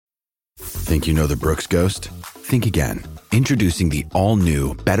Think you know the Brooks Ghost? Think again. Introducing the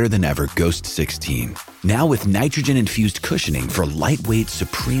all-new, better-than-ever Ghost 16. Now with nitrogen-infused cushioning for lightweight,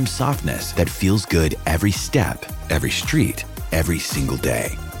 supreme softness that feels good every step, every street, every single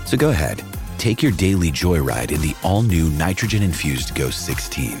day. So go ahead, take your daily joyride in the all-new nitrogen-infused Ghost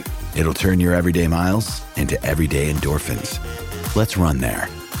 16. It'll turn your everyday miles into everyday endorphins. Let's run there.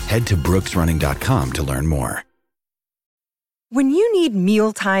 Head to brooksrunning.com to learn more. When you need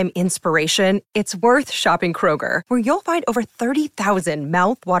mealtime inspiration, it's worth shopping Kroger, where you'll find over 30,000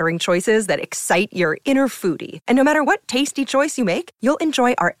 mouth-watering choices that excite your inner foodie. And no matter what tasty choice you make, you'll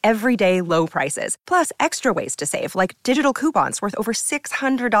enjoy our everyday low prices, plus extra ways to save, like digital coupons worth over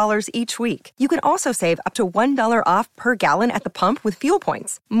 $600 each week. You can also save up to $1 off per gallon at the pump with fuel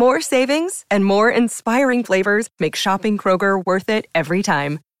points. More savings and more inspiring flavors make shopping Kroger worth it every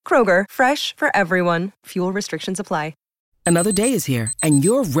time. Kroger, fresh for everyone. Fuel restrictions apply. Another day is here, and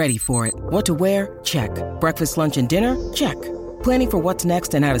you're ready for it. What to wear? Check. Breakfast, lunch, and dinner? Check. Planning for what's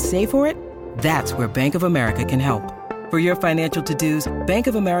next and how to save for it? That's where Bank of America can help. For your financial to-dos, Bank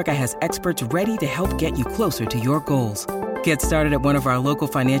of America has experts ready to help get you closer to your goals. Get started at one of our local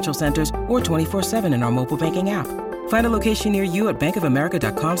financial centers or 24/7 in our mobile banking app. Find a location near you at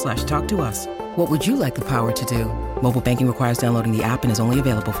bankofamerica.com/talktous. What would you like the power to do? Mobile banking requires downloading the app and is only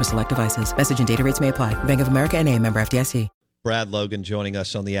available for select devices. Message and data rates may apply. Bank of America N.A., member FDIC. Brad Logan joining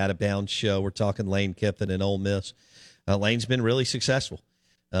us on the Out of Bounds show. We're talking Lane Kiffin and Ole Miss. Lane's been really successful.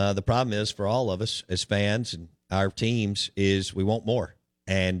 The problem is for all of us as fans and our teams is we want more.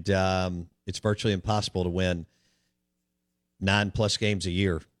 And it's virtually impossible to win 9+ games a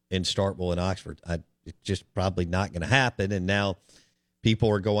year in Starkville and Oxford. It's just probably not going to happen. And now people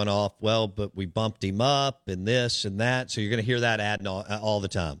are going off, well, but we bumped him up and this and that. So you're going to hear that ad all the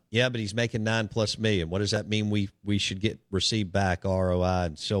time. Yeah, but he's making $9+ million. What does that mean we should receive back, ROI,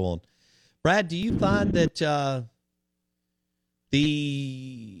 and so on? Brad, do you find that I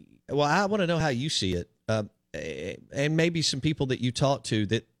want to know how you see it, and maybe some people that you talk to,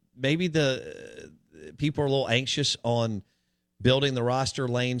 that maybe the people are a little anxious on building the roster.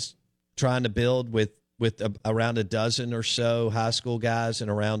 Lane's trying to build with around a dozen or so high school guys and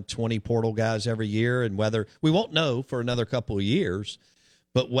around 20 portal guys every year, and whether we won't know for another couple of years,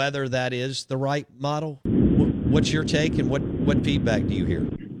 but whether that is the right model. What's your take, and what feedback do you hear?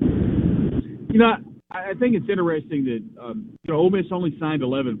 I think it's interesting that Ole Miss only signed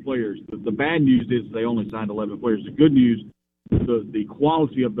 11 players. The bad news is they only signed 11 players. The good news, the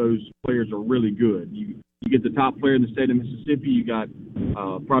quality of those players are really good. You get the top player in the state of Mississippi. You got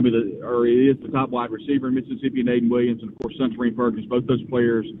it is the top wide receiver in Mississippi, and Aiden Williams, and of course Suntarine Perkins. Both those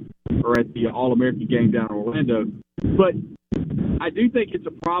players are at the All-American game down in Orlando. But I do think it's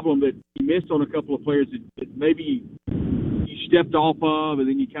a problem that you missed on a couple of players that maybe you stepped off of, and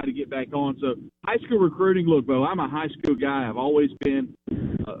then you kind of get back on. So high school recruiting, look, Bo, I'm a high school guy. I've always been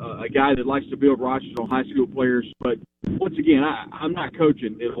a guy that likes to build rosters on high school players. But once again, I'm not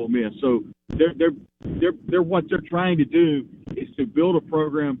coaching at Ole Miss, so they're what they're trying to do is to build a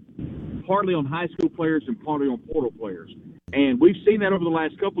program partly on high school players and partly on portal players. And we've seen that over the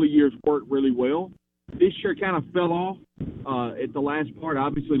last couple of years work really well. This year kind of fell off at the last part,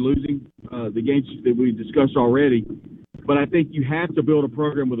 obviously losing the games that we discussed already. But I think you have to build a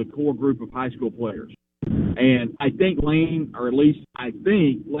program with a core group of high school players. And I think Lane, or at least I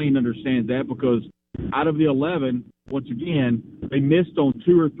think Lane understands that, because out of the 11, once again, they missed on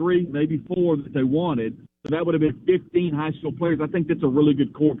 2 or 3, maybe 4 that they wanted. So that would have been 15 high school players. I think that's a really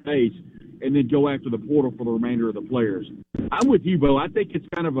good core base, and then go after the portal for the remainder of the players. I'm with you, Bo. I think it's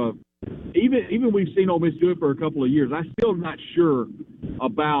kind of even we've seen Ole Miss do it for a couple of years. I'm still not sure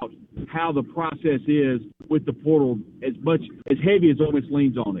about how the process is with the portal as heavy as Ole Miss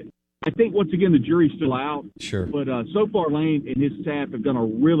leans on it. I think, once again, the jury's still out. Sure. But so far, Lane and his staff have done a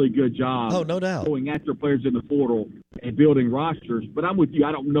really good job. Oh, no doubt. Going after players in the portal and building rosters. But I'm with you.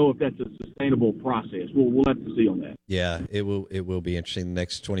 I don't know if that's a sustainable process. We'll have to see on that. Yeah, it will be interesting the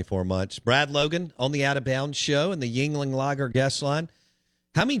next 24 months. Brad Logan on the Out of Bounds show and the Yuengling Lager guest line.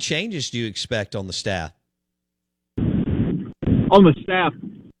 How many changes do you expect on the staff? On the staff,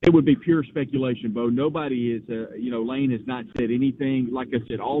 it would be pure speculation, Bo. Nobody is, Lane has not said anything. Like I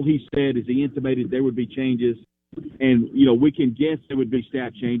said, all he said is he intimated there would be changes. And, we can guess there would be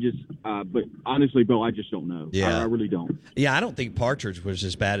staff changes. But honestly, Bo, I just don't know. Yeah. I really don't. Yeah, I don't think Partridge was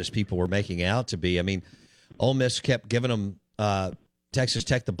as bad as people were making out to be. I mean, Ole Miss kept giving them Texas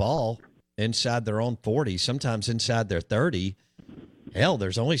Tech the ball inside their own 40, sometimes inside their 30. Hell,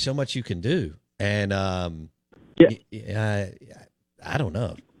 there's only so much you can do. And I don't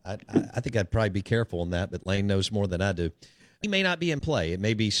know. I think I'd probably be careful on that, but Lane knows more than I do. He may not be in play. It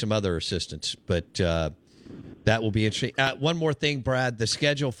may be some other assistants, but that will be interesting. One more thing, Brad. The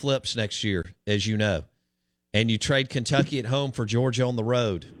schedule flips next year, as you know, and you trade Kentucky at home for Georgia on the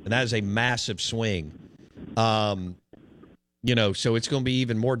road, and that is a massive swing. So it's going to be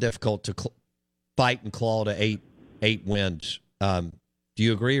even more difficult to fight and claw to eight wins. Do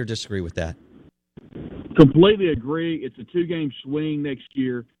you agree or disagree with that? Completely agree. It's a 2-game swing next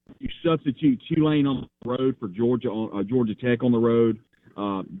year. You substitute Tulane on the road for Georgia Tech on the road.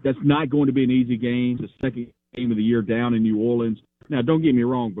 That's not going to be an easy game. The second game of the year down in New Orleans. Now, don't get me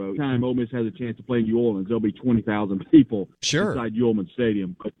wrong, bro. Time Ole Miss has a chance to play in New Orleans, there'll be 20,000 people inside Ullman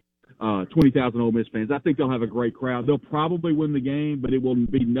Stadium. But 20,000 Ole Miss fans. I think they'll have a great crowd. They'll probably win the game, but it will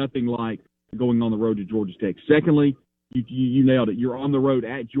be nothing like going on the road to Georgia Tech. Secondly, you nailed it. You're on the road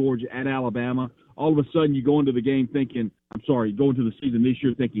at Georgia, at Alabama. All of a sudden, you go into the game go into the season this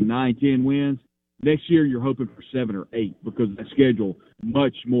year thinking 9-10 wins. Next year, you're hoping for 7 or 8 because the schedule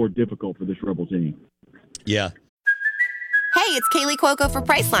much more difficult for this Rebel team. Yeah. Hey, it's Kaylee Cuoco for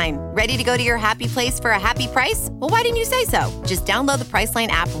Priceline. Ready to go to your happy place for a happy price? Well, why didn't you say so? Just download the Priceline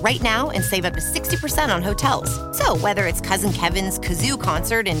app right now and save up to 60% on hotels. So whether it's Cousin Kevin's Kazoo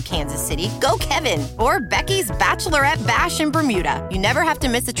Concert in Kansas City, go Kevin, or Becky's Bachelorette Bash in Bermuda, you never have to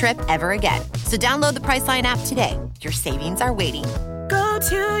miss a trip ever again. So download the Priceline app today. Your savings are waiting. Go to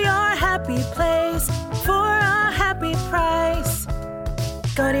your happy place for a happy price.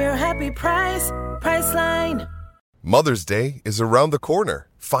 Go to your happy price, Priceline. Mother's Day is around the corner.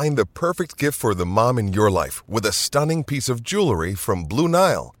 Find the perfect gift for the mom in your life with a stunning piece of jewelry from Blue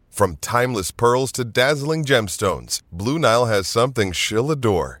Nile. From timeless pearls to dazzling gemstones, Blue Nile has something she'll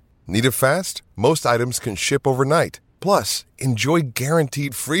adore. Need it fast? Most items can ship overnight. Plus, enjoy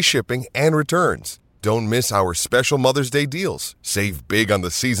guaranteed free shipping and returns. Don't miss our special Mother's Day deals. Save big on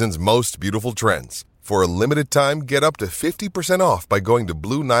the season's most beautiful trends. For a limited time, get up to 50% off by going to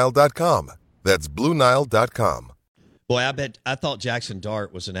BlueNile.com. That's BlueNile.com. Boy, I thought Jackson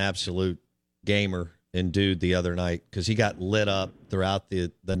Dart was an absolute gamer and dude the other night because he got lit up throughout the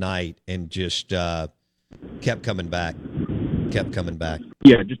night and just kept coming back.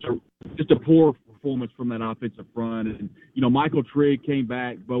 Yeah, just a poor performance from that offensive front. And, Michael Trigg came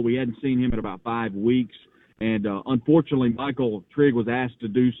back, but we hadn't seen him in about 5 weeks. And unfortunately, Michael Trigg was asked to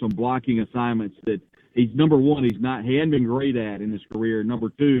do some blocking assignments that number one, he hadn't been great at in his career. Number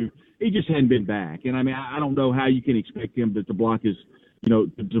two, he just hadn't been back. And I don't know how you can expect him to block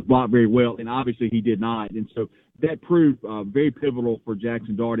to block very well. And obviously he did not. And so that proved very pivotal for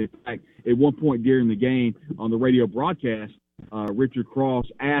Jackson Dart. In fact, at one point during the game on the radio broadcast, Richard Cross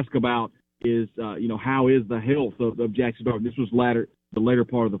asked about how is the health of Jackson Dart? This was the later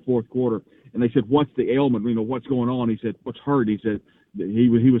part of the fourth quarter. And they said, what's the ailment? What's going on? He said, what's hurt? He said he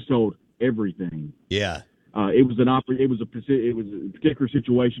was told everything. Yeah. It was a particular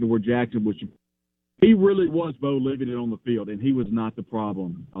situation where Jackson he really was Bo living it on the field, and he was not the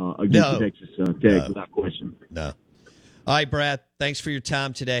problem against Texas Tech without question. No. All right, Brad. Thanks for your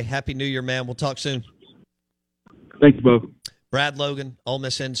time today. Happy New Year, man. We'll talk soon. Thanks, Bo. Brad Logan, Ole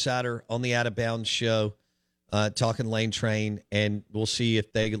Miss Insider on the Out of Bounds show, talking Lane Train, and we'll see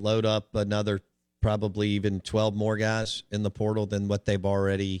if they load up another probably even 12 more guys in the portal than what they've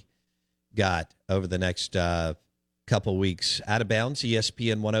already got over the next couple weeks. Out of Bounds,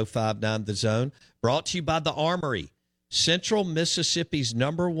 ESPN 105.9 The Zone, brought to you by The Armory, Central Mississippi's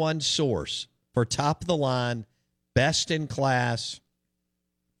 #1 source for top-of-the-line, best-in-class,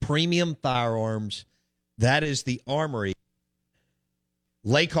 premium firearms. That is The Armory.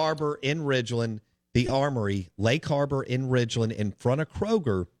 Lake Harbor in Ridgeland, The Armory, Lake Harbor in Ridgeland, in front of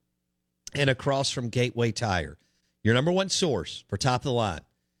Kroger and across from Gateway Tire. Your #1 source for top-of-the-line,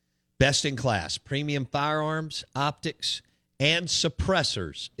 best-in-class, premium firearms, optics, and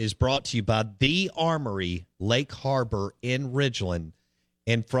suppressors is brought to you by The Armory, Lake Harbor in Ridgeland,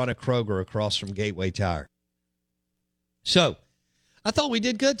 in front of Kroger across from Gateway Tire. So, I thought we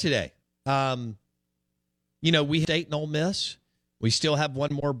did good today. We State and Ole Miss. We still have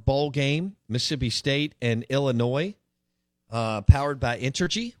one more bowl game, Mississippi State and Illinois, powered by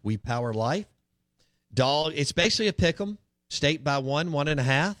Entergy. We power life. It's basically a pick 'em. State by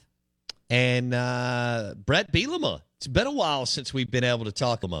 1.5. And Brett Bielema. It's been a while since we've been able to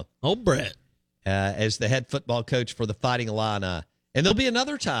talk to him. Oh, Brett. As the head football coach for the Fighting Illini. And there'll be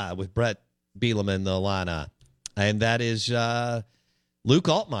another tie with Brett Bielema and the Illini. And that is Luke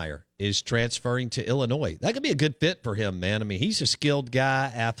Altmaier is transferring to Illinois. That could be a good fit for him, man. He's a skilled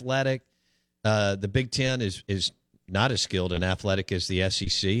guy, athletic. The Big Ten is not as skilled and athletic as the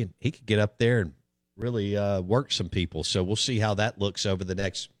SEC. And he could get up there and really work some people. So we'll see how that looks over the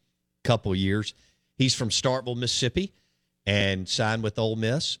next couple years. He's from Starkville, Mississippi, and signed with Ole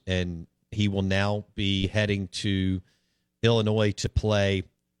Miss, and he will now be heading to Illinois to play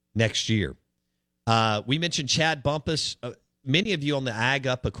next year. We mentioned Chad Bumpus. Many of you on the Ag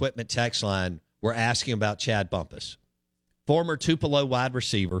Up Equipment text line were asking about Chad Bumpus, former Tupelo wide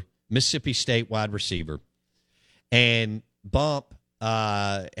receiver, Mississippi State wide receiver. And Bump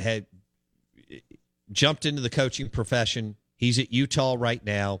had jumped into the coaching profession. He's at Utah right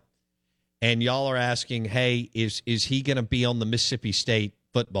now. And y'all are asking, hey, is he going to be on the Mississippi State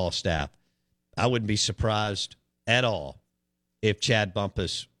football staff? I wouldn't be surprised at all if Chad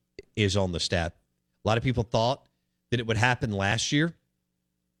Bumpus is on the staff. A lot of people thought that it would happen last year,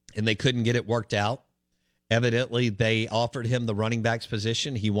 and they couldn't get it worked out. Evidently, they offered him the running backs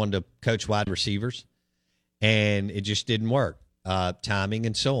position. He wanted to coach wide receivers, and it just didn't work. Timing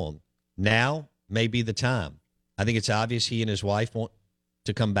and so on. Now may be the time. I think it's obvious he and his wife want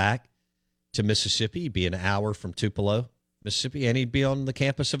to come back to Mississippi. He'd be an hour from Tupelo, Mississippi, and he'd be on the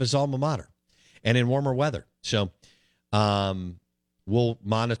campus of his alma mater and in warmer weather. So we'll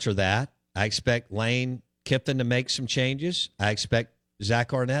monitor that. I expect Lane Kiffin to make some changes. I expect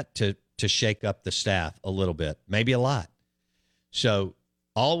Zach Arnett to shake up the staff a little bit, maybe a lot. So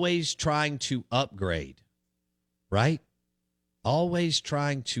always trying to upgrade, right? Always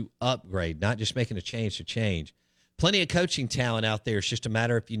trying to upgrade, not just making a change to change. Plenty of coaching talent out there. It's just a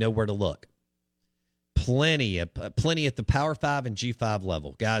matter if you know where to look. Plenty at the Power 5 and G5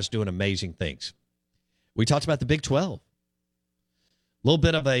 level. Guys doing amazing things. We talked about the Big 12. A little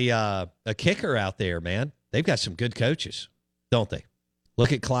bit of a kicker out there, man. They've got some good coaches, don't they?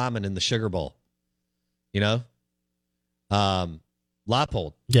 Look at Kleiman in the Sugar Bowl. You know?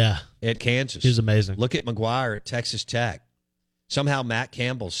 Leipold. Yeah. At Kansas. He's amazing. Look at McGuire at Texas Tech. Somehow Matt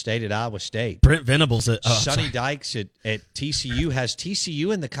Campbell stayed at Iowa State. Brent Venables at Sonny Dykes at TCU has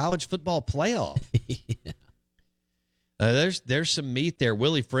TCU in the college football playoff. Yeah. There's some meat there.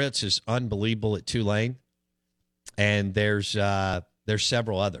 Willie Fritz is unbelievable at Tulane, and there's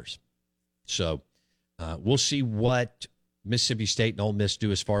several others. So we'll see what Mississippi State and Ole Miss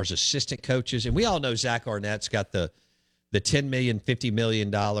do as far as assistant coaches. And we all know Zach Arnett's got the $10 million, $50 million,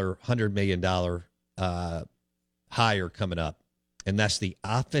 $100 million hire coming up. And that's the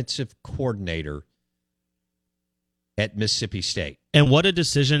offensive coordinator at Mississippi State. And what a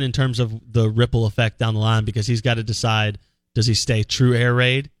decision in terms of the ripple effect down the line, because he's got to decide, does he stay true air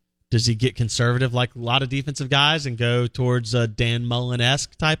raid? Does he get conservative like a lot of defensive guys and go towards a Dan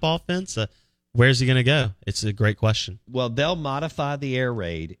Mullen-esque type offense? Where's he going to go? It's a great question. Well, they'll modify the air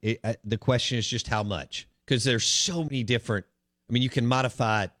raid. The question is just how much, because there's so many different. I mean, you can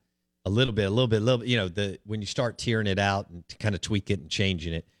modify it a little bit. You know, when you start tearing it out and kind of tweak it and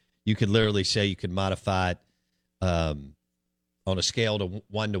changing it, you could literally say you could modify it on a scale to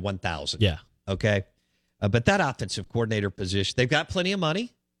 1 to 1,000. Yeah. Okay. But that offensive coordinator position, they've got plenty of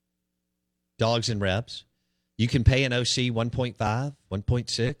money. Dogs and reps. You can pay an OC 1.5, 1.6,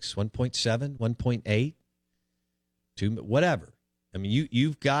 1.7, 1.8, 2, whatever. I mean,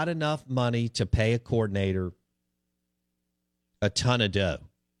 you've got enough money to pay a coordinator a ton of dough.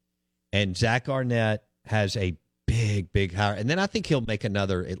 And Zach Arnett has a big hire. And then I think he'll make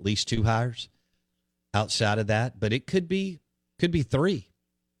another at least 2 hires outside of that. But it could be 3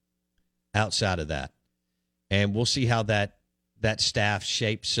 outside of that. And we'll see how that staff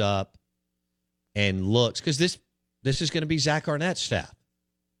shapes up and looks. Because this is going to be Zach Arnett's staff.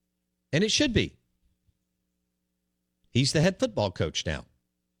 And it should be. He's the head football coach now.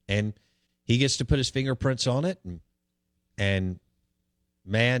 And he gets to put his fingerprints on it. And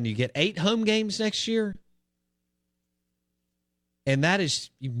man, you get 8 home games next year. And that is,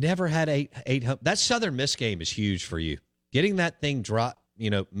 you've never had 8 home. That Southern Miss game is huge for you. Getting that thing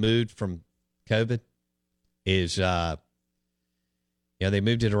moved from COVID is, they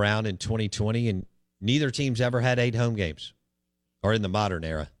moved it around in 2020, and neither team's ever had 8 home games. Or in the modern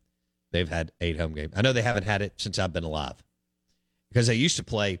era, they've had 8 home games. I know they haven't had it since I've been alive. Because they used to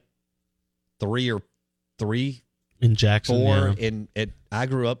play 3 in Jackson, 4 yeah. I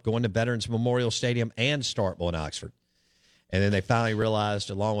grew up going to Veterans Memorial Stadium and Starkville in Oxford. And then they finally realized,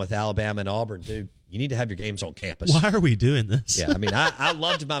 along with Alabama and Auburn, dude, you need to have your games on campus. Why are we doing this? Yeah, I mean, I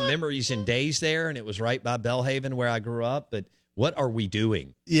loved my memories and days there, and it was right by Belhaven where I grew up. But what are we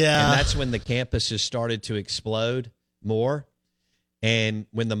doing? Yeah. And that's when the campuses started to explode more, and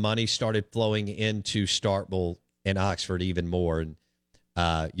when the money started flowing into Starkville and Oxford even more. And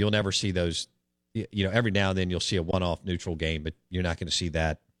you'll never see those. Every now and then you'll see a one-off neutral game, but you're not going to see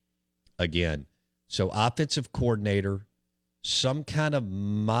that again. So offensive coordinator, some kind of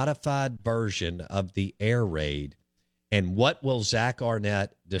modified version of the air raid. And what will Zach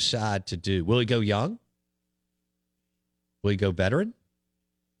Arnett decide to do? Will he go young? Will he go veteran?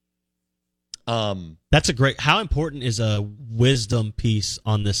 That's a great. How important is a wisdom piece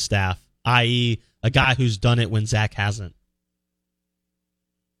on this staff, i.e., a guy who's done it when Zach hasn't?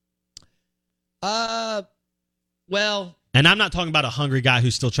 Well, and I'm not talking about a hungry guy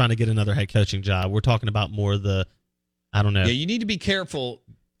who's still trying to get another head coaching job. We're talking about more the, I don't know. Yeah, you need to be careful.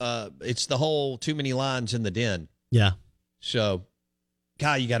 It's the whole too many lines in the den. Yeah. So,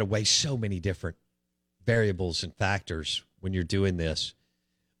 God, you got to weigh so many different variables and factors when you're doing this.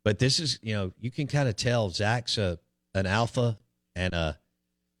 But this is, you can kind of tell Zach's an alpha, and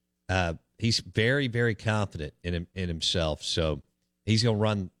he's very, very confident in himself. So he's going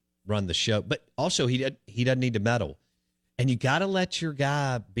to run the show. But also, he doesn't need to meddle. And you got to let your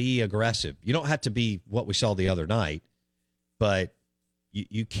guy be aggressive. You don't have to be what we saw the other night, but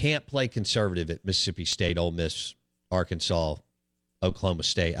you can't play conservative at Mississippi State, Ole Miss, Arkansas, Oklahoma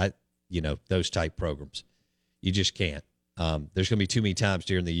State. Those type programs. You just can't. There's going to be too many times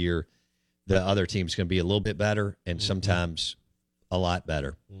during the year the other team's going to be a little bit better and sometimes a lot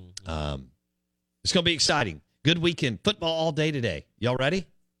better. It's going to be exciting. Good weekend. Football all day today. Y'all ready?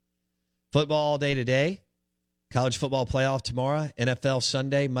 Football all day today. College football playoff tomorrow. NFL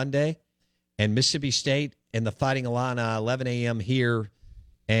Sunday, Monday. And Mississippi State and the Fighting Illini, 11 a.m. here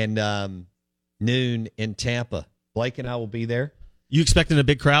and noon in Tampa. Blake and I will be there. You expecting a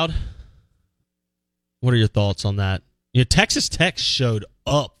big crowd? What are your thoughts on that? Texas Tech showed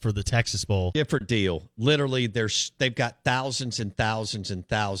up for the Texas Bowl. Different deal. Literally, they've got thousands and thousands and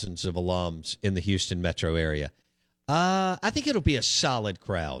thousands of alums in the Houston metro area. I think it'll be a solid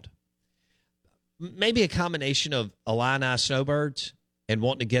crowd. Maybe a combination of Illini snowbirds and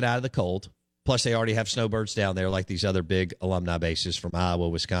wanting to get out of the cold. Plus, they already have snowbirds down there like these other big alumni bases from Iowa,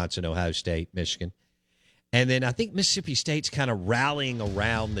 Wisconsin, Ohio State, Michigan. And then I think Mississippi State's kind of rallying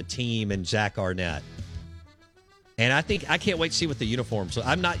around the team and Zach Arnett. And I can't wait to see what the uniforms.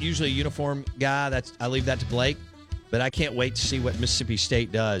 I'm not usually a uniform guy. I leave that to Blake. But I can't wait to see what Mississippi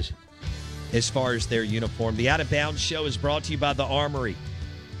State does as far as their uniform. The Out of Bounds show is brought to you by the Armory,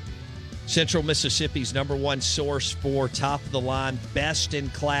 Central Mississippi's #1 source for top-of-the-line,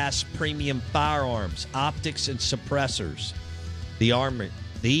 best-in-class premium firearms, optics, and suppressors. The Armory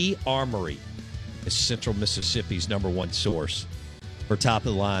is Central Mississippi's #1 source for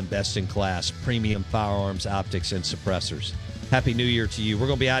top-of-the-line, best-in-class, premium firearms, optics, and suppressors. Happy New Year to you. We're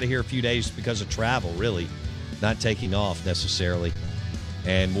going to be out of here a few days because of travel, really, not taking off necessarily.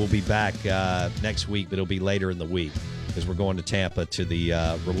 And we'll be back next week, but it'll be later in the week because we're going to Tampa to the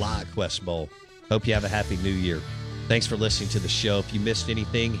ReliaQuest Bowl. Hope you have a happy New Year. Thanks for listening to the show. If you missed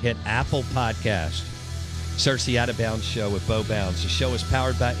anything, hit Apple Podcast. Search the Out of Bounds Show with Bo Bounds. The show is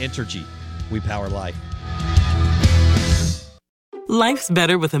powered by Entergy. We power life. Life's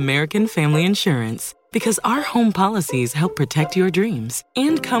better with American Family Insurance because our home policies help protect your dreams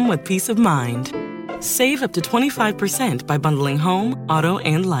and come with peace of mind. Save up to 25% by bundling home, auto,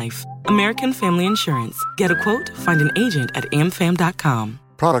 and life. American Family Insurance. Get a quote, find an agent at amfam.com.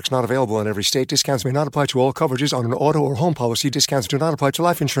 Products not available in every state. Discounts may not apply to all coverages on an auto or home policy. Discounts do not apply to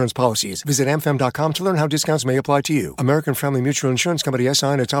life insurance policies. Visit amfam.com to learn how discounts may apply to you. American Family Mutual Insurance Company, SI,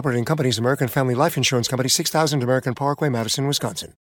 and its operating companies, American Family Life Insurance Company, 6000 American Parkway, Madison, Wisconsin.